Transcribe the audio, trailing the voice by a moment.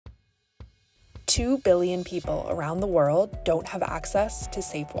2 billion people around the world don't have access to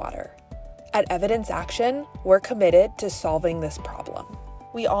safe water. At Evidence Action, we're committed to solving this problem.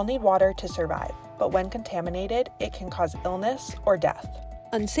 We all need water to survive, but when contaminated, it can cause illness or death.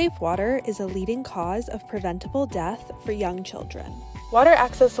 Unsafe water is a leading cause of preventable death for young children. Water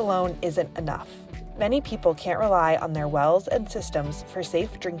access alone isn't enough. Many people can't rely on their wells and systems for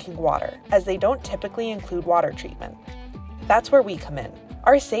safe drinking water, as they don't typically include water treatment. That's where we come in.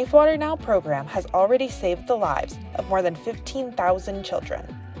 Our Safe Water Now program has already saved the lives of more than 15,000 children,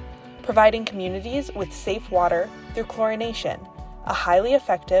 providing communities with safe water through chlorination, a highly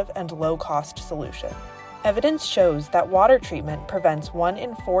effective and low-cost solution. Evidence shows that water treatment prevents 1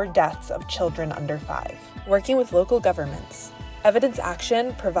 in 4 deaths of children under 5. Working with local governments, Evidence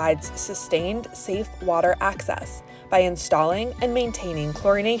Action provides sustained, safe water access by installing and maintaining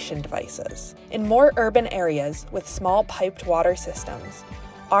chlorination devices. In more urban areas with small piped water systems,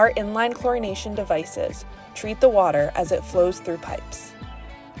 our inline chlorination devices treat the water as it flows through pipes.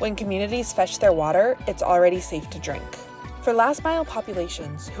 When communities fetch their water, it's already safe to drink. For last-mile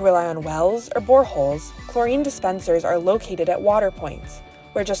populations who rely on wells or boreholes, chlorine dispensers are located at water points,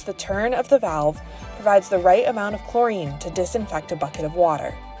 where just the turn of the valve provides the right amount of chlorine to disinfect a bucket of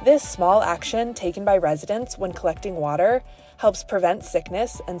water. This small action taken by residents when collecting water helps prevent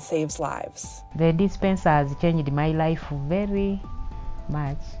sickness and saves lives. The dispenser has changed my life very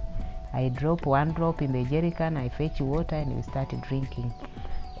much. I drop 1 drop in the jerry can, I fetch water and we start drinking.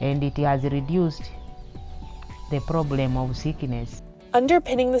 And it has reduced the problem of sickness.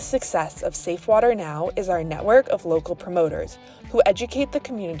 Underpinning the success of Safe Water Now is our network of local promoters who educate the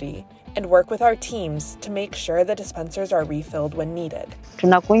community and work with our teams to make sure the dispensers are refilled when needed.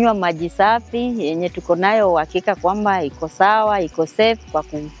 Tunakunywa maji safi yenye tuko nayo uhakika kwamba iko sawa, iko safe kwa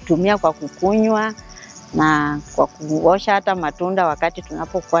kutumia, kwa kukunywa na kwa kuosha hata matunda wakati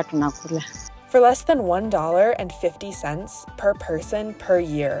tunapokuwa tunakula. For less than $1.50 per person per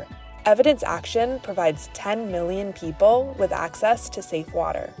year, Evidence Action provides 10 million people with access to safe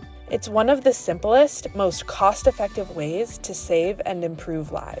water. It's one of the simplest, most cost-effective ways to save and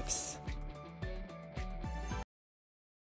improve lives.